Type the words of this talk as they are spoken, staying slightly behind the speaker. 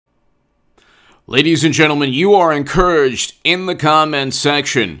Ladies and gentlemen, you are encouraged in the comment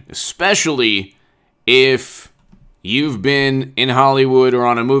section, especially if you've been in Hollywood or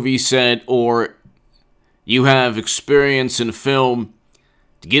on a movie set or you have experience in film,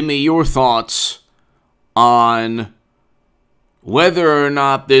 to give me your thoughts on whether or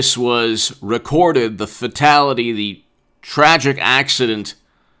not this was recorded, the fatality, the tragic accident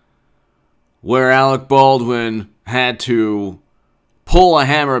where Alec Baldwin had to pull a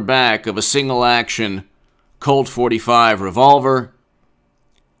hammer back of a single-action Colt 45 revolver,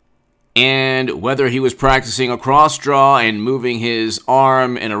 and whether he was practicing a cross-draw and moving his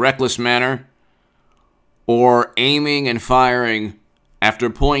arm in a reckless manner, or aiming and firing after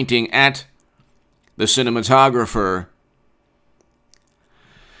pointing at the cinematographer.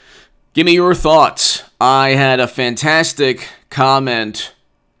 Give me your thoughts. I had a fantastic comment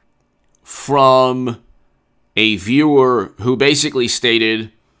from a viewer who basically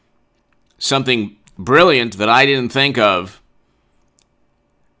stated something brilliant that I didn't think of,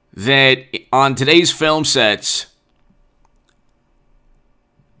 that on today's film sets,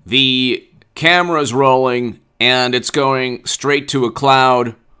 the camera's rolling and it's going straight to a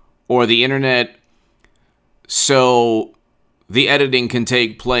cloud or the internet, so the editing can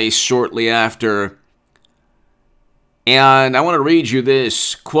take place shortly after. And I want to read you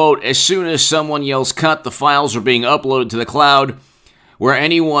this quote: "As soon as someone yells cut, the files are being uploaded to the cloud, where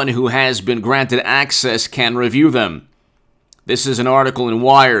anyone who has been granted access can review them." This is an article in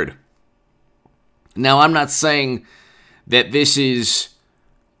Wired. Now, I'm not saying that this is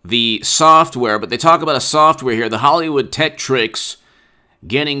the software, but they talk about a software here, the Hollywood tech tricks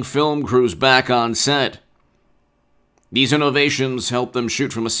getting film crews back on set. These innovations help them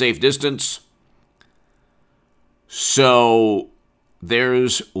shoot from a safe distance. So,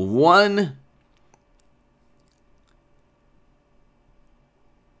 there's one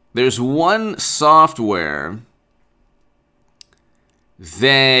software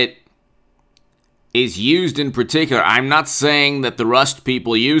that is used in particular. I'm not saying that the Rust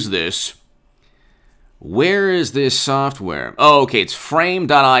people use this. Where is this software? Oh, okay, it's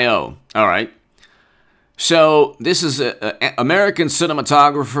frame.io. All right. So, this is an American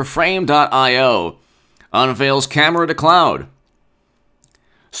cinematographer, frame.io, unveils camera to cloud.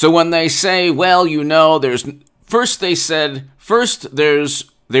 So when they say, well, you know, there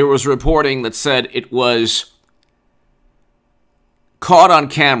was reporting that said it was caught on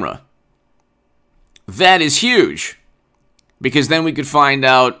camera. That is huge, because then we could find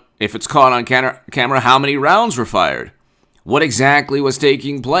out, if it's caught on camera, how many rounds were fired, what exactly was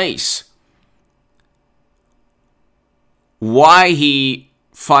taking place, why he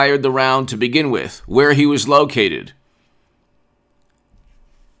fired the round to begin with, where he was located,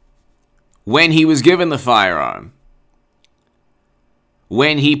 when he was given the firearm,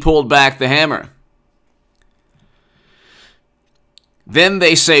 when he pulled back the hammer. Then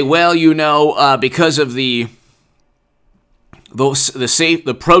they say, well, you know, because of the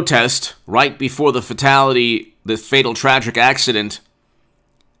protest right before the fatality, the fatal tragic accident,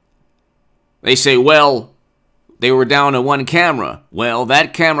 they say, well, they were down to one camera. Well,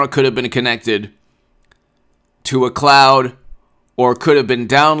 that camera could have been connected to a cloud or could have been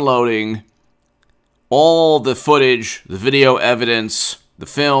downloading all the footage, the video evidence, the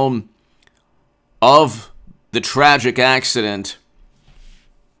film of the tragic accident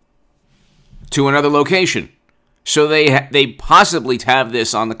to another location. So they possibly have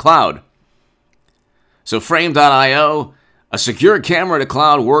this on the cloud. So frame.io, a secure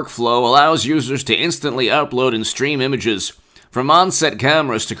camera-to-cloud workflow, allows users to instantly upload and stream images from on-set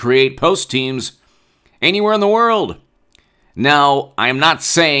cameras to create post teams anywhere in the world. Now, I'm not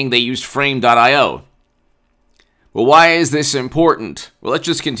saying they used frame.io. Well, why is this important? Well, let's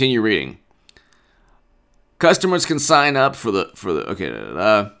just continue reading. Customers can sign up for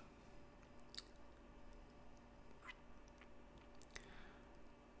the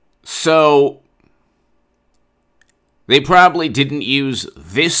So, they probably didn't use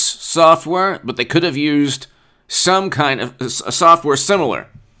this software, but they could have used some kind of a software similar.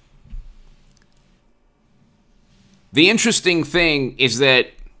 The interesting thing is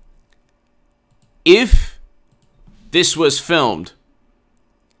that if this was filmed,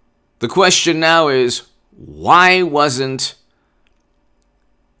 the question now is, why wasn't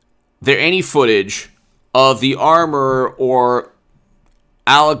there any footage of the armorer or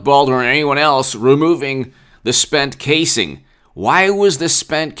Alec Baldwin or anyone else removing the spent casing? Why was the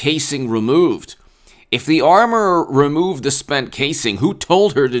spent casing removed? If the armorer removed the spent casing, who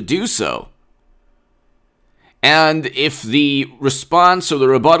told her to do so? And if the response or the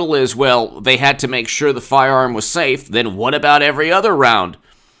rebuttal is, well, they had to make sure the firearm was safe, then what about every other round?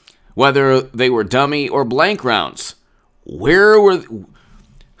 whether they were dummy or blank rounds.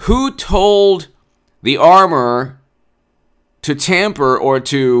 Who told the armorer to tamper or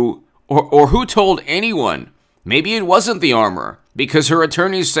who told anyone? Maybe it wasn't the armorer, because her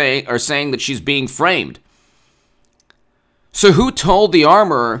attorneys are saying that she's being framed. So who told the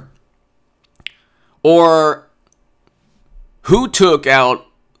armorer, or who took out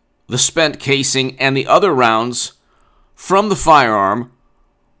the spent casing and the other rounds from the firearm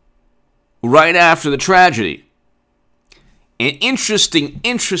right after the tragedy? An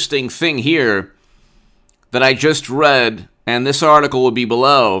interesting thing here that I just read, and this article will be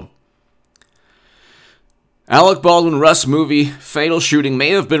below. Alec Baldwin Russ movie fatal shooting may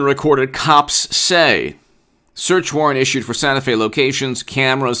have been recorded, cops say. Search warrant issued for Santa Fe locations,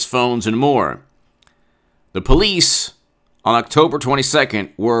 cameras, phones, and more. The police on October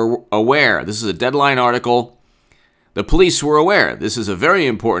 22nd were aware. This is a Deadline article. The police were aware. This is a very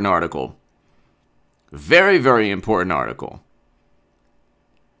important article. Very, very important article.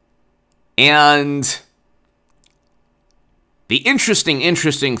 And the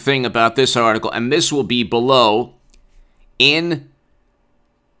interesting thing about this article, and this will be below in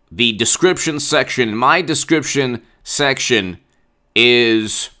the description section. My description section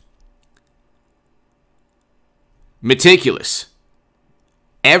is meticulous.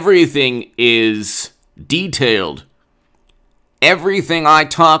 Everything is detailed. Everything I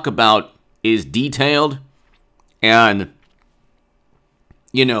talk about is detailed. And,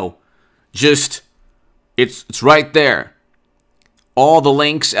 just, it's right there. All the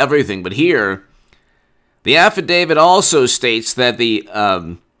links, everything. But here, the affidavit also states that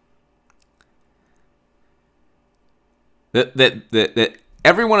that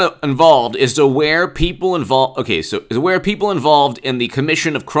everyone involved is aware people involved. Okay, so is aware people involved in the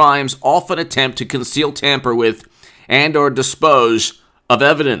commission of crimes often attempt to conceal, tamper with, and or dispose of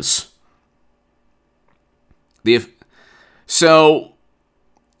evidence.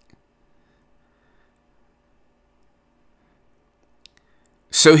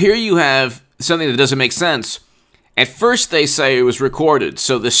 So here you have something that doesn't make sense. At first they say it was recorded.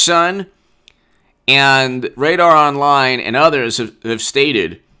 So The Sun and Radar Online and others have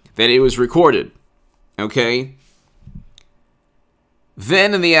stated that it was recorded. Okay?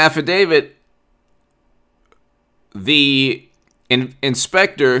 Then in the affidavit, the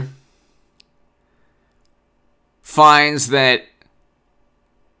inspector finds that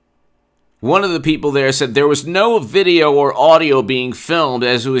one of the people there said there was no video or audio being filmed,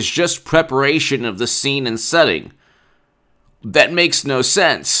 as it was just preparation of the scene and setting. That makes no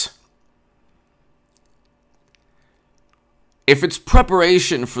sense. If it's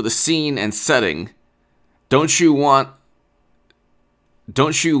preparation for the scene and setting, don't you want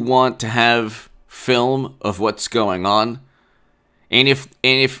to have film of what's going on? And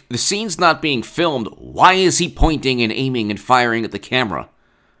if the scene's not being filmed, why is he pointing and aiming and firing at the camera?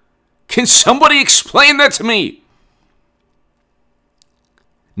 Can somebody explain that to me?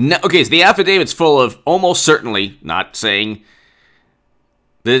 No, okay, so the affidavit's full of almost certainly, not saying.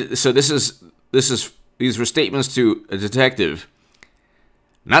 So these were statements to a detective.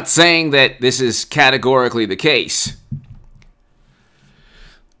 Not saying that this is categorically the case.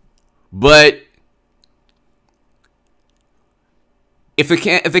 But if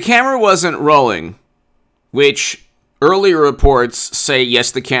the camera wasn't rolling, which earlier reports say, yes,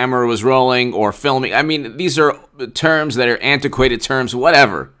 the camera was rolling or filming. I mean, these are terms that are antiquated terms,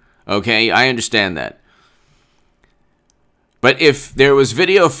 whatever. Okay, I understand that. But if there was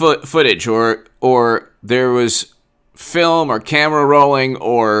video footage or there was film or camera rolling,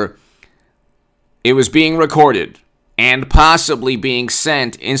 or it was being recorded and possibly being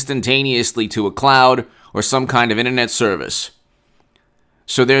sent instantaneously to a cloud or some kind of internet service.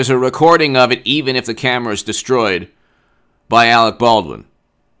 So there's a recording of it even if the camera is destroyed by Alec Baldwin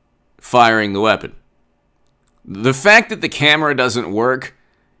firing the weapon. The fact that the camera doesn't work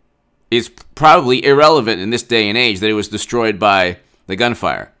is probably irrelevant in this day and age, that it was destroyed by the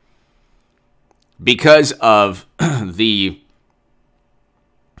gunfire, because of the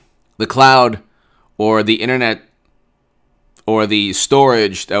cloud or the internet or the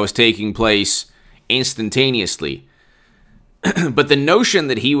storage that was taking place instantaneously. But the notion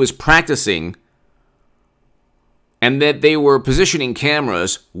that he was practicing and that they were positioning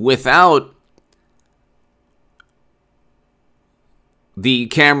cameras without the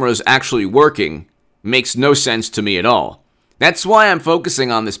cameras actually working makes no sense to me at all. That's why I'm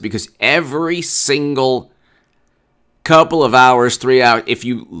focusing on this, because every single couple of hours, 3 hours, if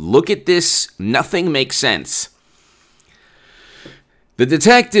you look at this, nothing makes sense. The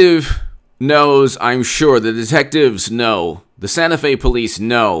detective knows, I'm sure, the detectives know, the Santa Fe police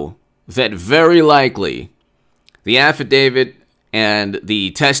know that very likely the affidavit and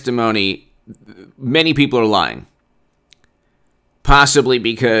the testimony, many people are lying. Possibly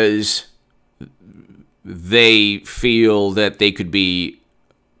because they feel that they could be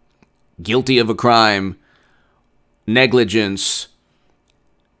guilty of a crime, negligence.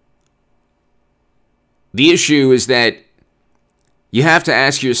 The issue is that you have to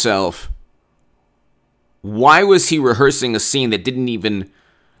ask yourself, why was he rehearsing a scene that didn't even...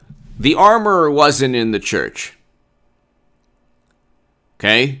 The armor wasn't in the church.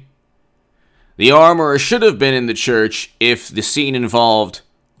 Okay? The armor should have been in the church if the scene involved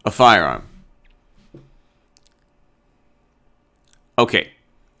a firearm. Okay.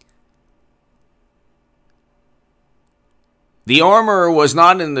 The armor was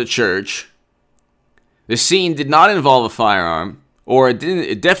not in the church. The scene did not involve a firearm, or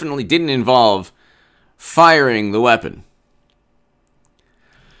it definitely didn't involve firing the weapon.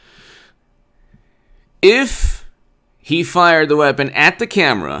 If he fired the weapon at the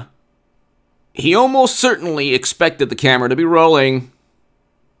camera, he almost certainly expected the camera to be rolling.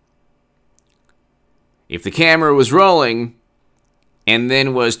 If the camera was rolling and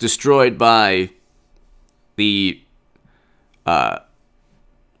then was destroyed by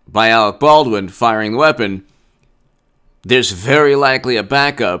Alec Baldwin firing the weapon, there's very likely a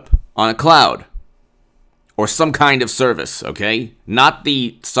backup on a cloud or some kind of service, okay? Not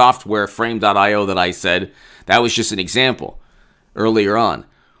the software frame.io that I said. That was just an example earlier on.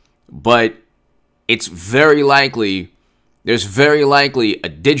 But it's very likely, there's very likely a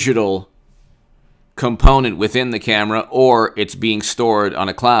digital component within the camera, or it's being stored on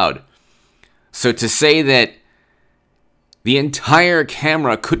a cloud. So to say that the entire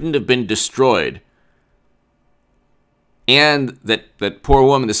camera couldn't have been destroyed, and that poor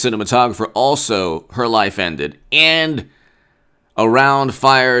woman, the cinematographer, also, her life ended, and a round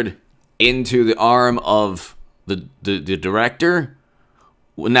fired into the arm of the director.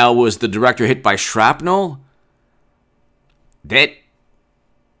 Now, was the director hit by shrapnel? That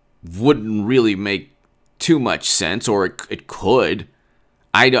wouldn't really make too much sense, or it could.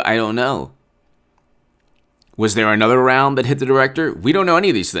 I don't know. Was there another round that hit the director? We don't know any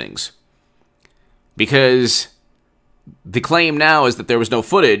of these things. Because the claim now is that there was no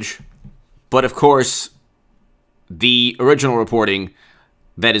footage, but of course, the original reporting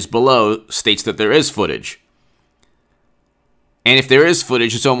that is below states that there is footage. And if there is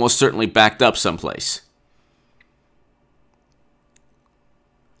footage, it's almost certainly backed up someplace.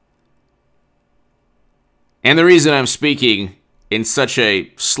 And the reason I'm speaking in such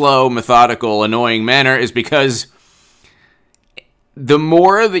a slow, methodical, annoying manner is because the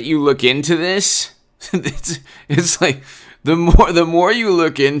more that you look into this, it's like the more you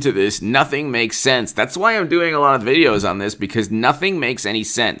look into this, nothing makes sense. That's why I'm doing a lot of videos on this, because nothing makes any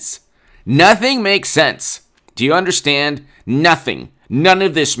sense. Nothing makes sense. Do you understand? Nothing. None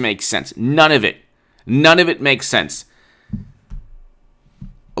of this makes sense. None of it. None of it makes sense.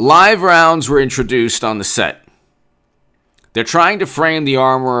 Live rounds were introduced on the set. They're trying to frame the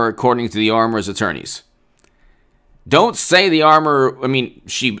armorer according to the armorer's attorneys. Don't say the armorer, I mean,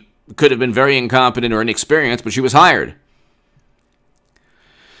 she could have been very incompetent or inexperienced, but she was hired.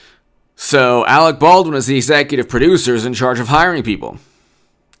 So Alec Baldwin is the executive producer, is in charge of hiring people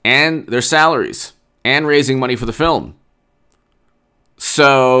and their salaries and raising money for the film.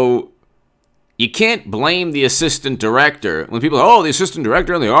 So you can't blame the assistant director when people, oh, the assistant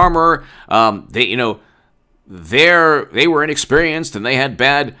director and the armorer, they were inexperienced and they had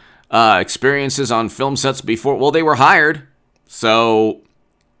bad experiences on film sets before. Well, they were hired, so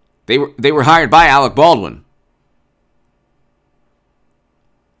they were hired by Alec Baldwin.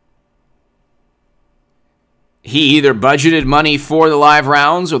 He either budgeted money for the live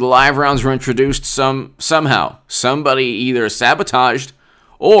rounds, or the live rounds were introduced somehow. Somebody either sabotaged,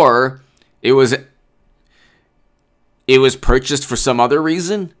 or it was purchased for some other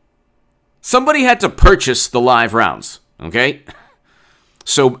reason. Somebody had to purchase the live rounds, okay?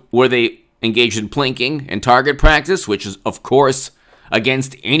 So were they engaged in plinking and target practice, which is, of course,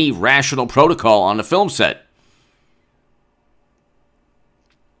 against any rational protocol on a film set?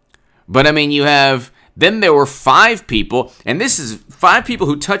 But, I mean, you have... Then there were 5 people, and this is 5 people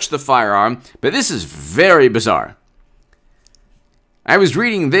who touched the firearm, but this is very bizarre. I was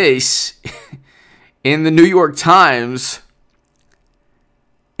reading this in the New York Times,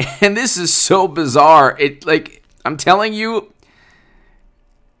 and this is so bizarre. I'm telling you,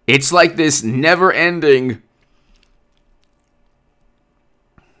 it's like this never-ending...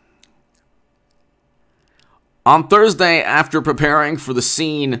 On Thursday, after preparing for the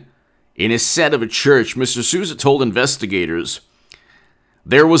scene in a set of a church, Mr. Souza told investigators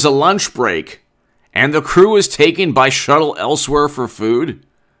there was a lunch break and the crew was taken by shuttle elsewhere for food?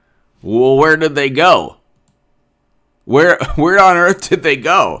 Well, where did they go? Where on earth did they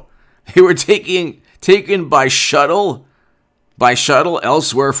go? They were taken by shuttle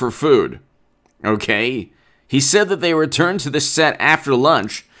elsewhere for food. Okay? He said that they returned to the set after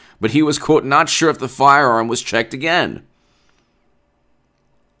lunch, but he was, quote, not sure if the firearm was checked again.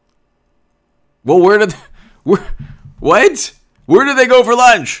 Well, where did they go for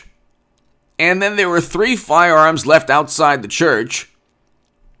lunch? And then there were 3 firearms left outside the church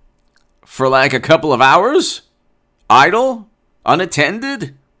for like a couple of hours? Idle?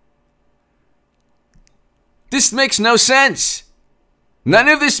 Unattended? This makes no sense. None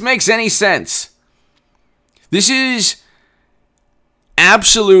of this makes any sense. This is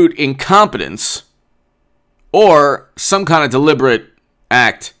absolute incompetence or some kind of deliberate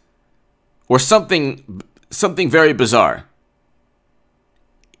act or something very bizarre.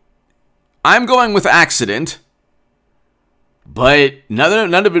 I'm going with accident, but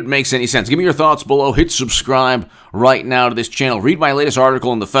none of it makes any sense. Give me your thoughts below. Hit subscribe right now to this channel. Read my latest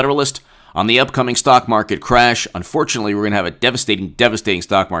article in The Federalist on the upcoming stock market crash. Unfortunately, we're going to have a devastating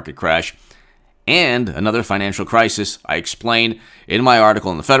stock market crash and another financial crisis. I explain in my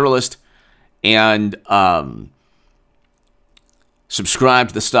article in The Federalist. And subscribe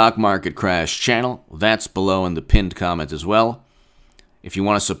to the Stock Market Crash channel. That's below in the pinned comment as well. If you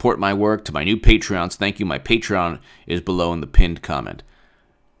want to support my work, to my new Patreons, thank you. My Patreon is below in the pinned comment.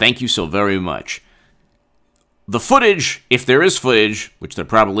 Thank you so very much. The footage, if there is footage, which there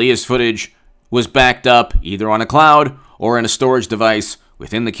probably is footage, was backed up either on a cloud or in a storage device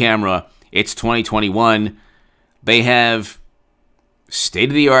within the camera. It's 2021. They have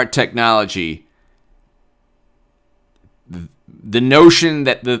state-of-the-art technology. The notion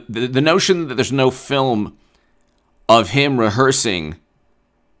that the notion that there's no film of him rehearsing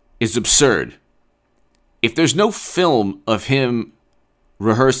is absurd. If there's no film of him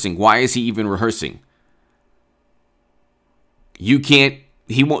rehearsing, why is he even rehearsing? You can't.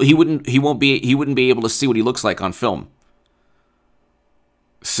 He wouldn't be able to see what he looks like on film.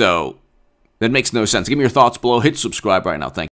 So that makes no sense. Give me your thoughts below. Hit subscribe right now. Thank you.